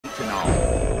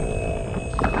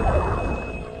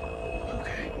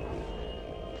Okay.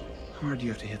 How hard do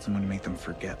you have to hit someone to make them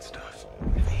forget stuff?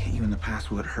 If I hit you in the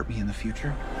past, will it hurt me in the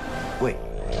future? Wait,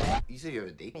 you said you have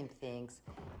a date? Things,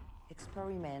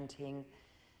 experimenting,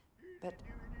 but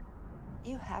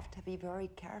you have to be very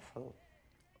careful.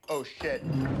 Oh, shit.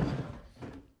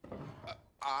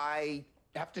 I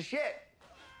have to shit.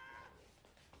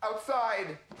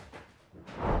 Outside.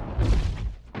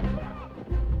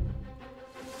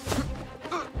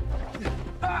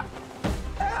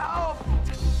 Help!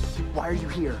 Why are you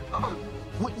here?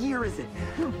 What year is it?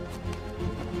 No.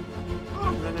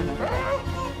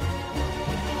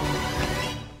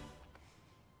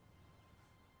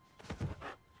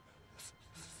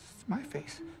 It's my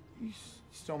face. You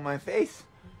stole my face.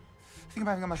 Think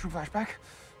about having a mushroom flashback?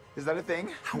 Is that a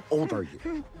thing? How old are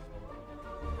you?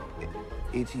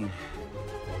 18.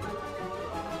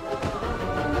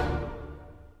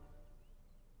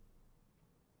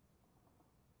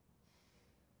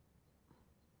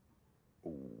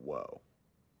 Whoa.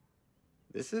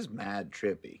 This is mad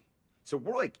trippy. So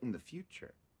we're like in the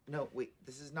future. No, wait,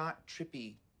 this is not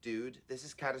trippy, dude. This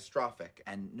is catastrophic.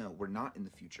 And no, we're not in the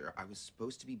future. I was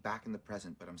supposed to be back in the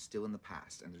present, but I'm still in the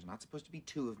past. And there's not supposed to be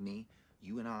two of me.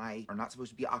 You and I are not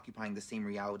supposed to be occupying the same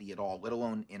reality at all, let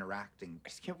alone interacting. I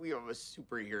just can't believe I'm a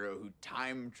superhero who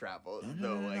time travels,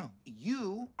 No.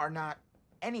 You are not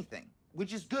anything,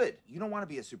 which is good. You don't want to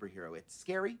be a superhero. It's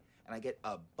scary, and I get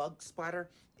a bug splatter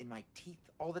in my teeth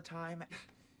all the time.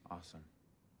 Awesome.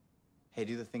 Hey,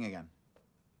 do the thing again.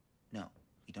 No,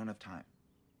 you don't have time.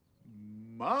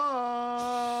 Mom!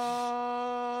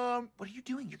 What are you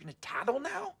doing? You're gonna tattle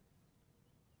now?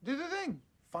 Do the thing.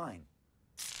 Fine.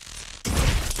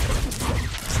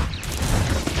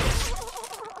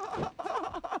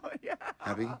 Yeah.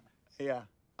 Happy? Yeah.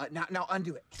 Now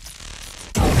undo it.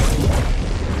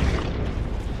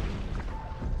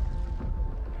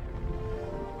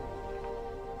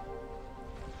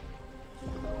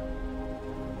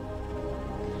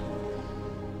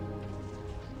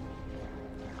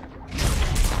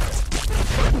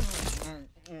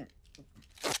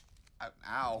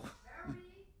 Ow. Barry,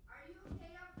 are you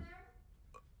okay up there?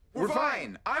 We're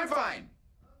fine. I'm fine.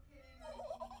 Okay.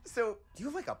 So, do you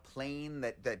have like a plane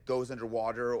that goes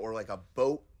underwater or like a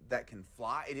boat that can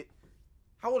fly?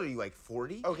 How old are you, like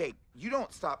 40? Okay, you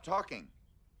don't stop talking.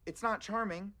 It's not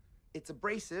charming. It's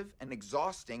abrasive and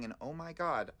exhausting, and oh my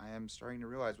God, I am starting to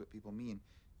realize what people mean.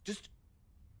 Just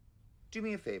do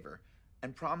me a favor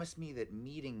and promise me that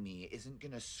meeting me isn't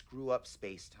gonna screw up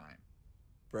space-time.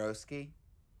 Broski?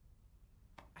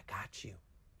 I got you.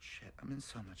 Shit, I'm in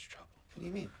so much trouble. What do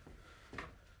you mean? What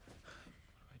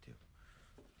do?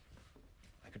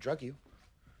 I could drug you.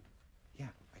 Yeah,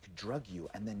 I could drug you,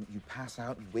 and then you'd pass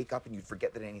out, you'd wake up, and you'd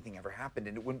forget that anything ever happened,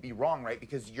 and it wouldn't be wrong, right?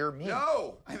 Because you're me.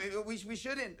 No! I mean, we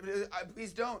shouldn't.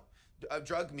 Please don't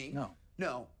drug me. No.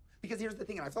 No. Because here's the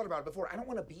thing, and I've thought about it before. I don't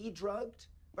want to be drugged,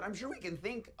 but I'm sure we can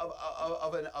think of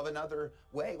another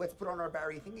way. Let's put on our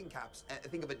Barry thinking caps and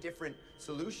think of a different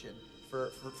solution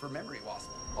for memory loss.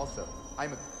 Also,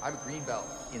 I'm a green belt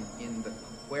in the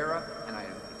capoeira, and I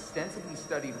have extensively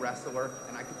studied wrestler,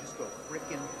 and I could just go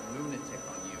frickin' lunatic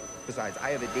on you. Besides,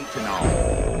 I have a date to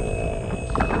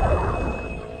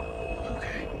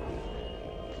Okay.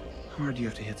 How hard do you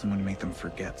have to hit someone to make them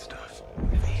forget stuff?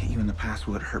 If I hit you in the past,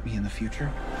 will it hurt me in the future?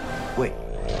 Wait,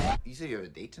 you said you have a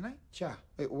date tonight? Yeah.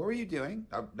 Wait, what were you doing?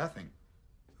 Nothing.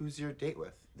 Who's your date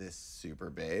with? This super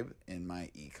babe in my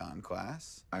econ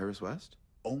class. Iris West?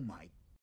 Oh my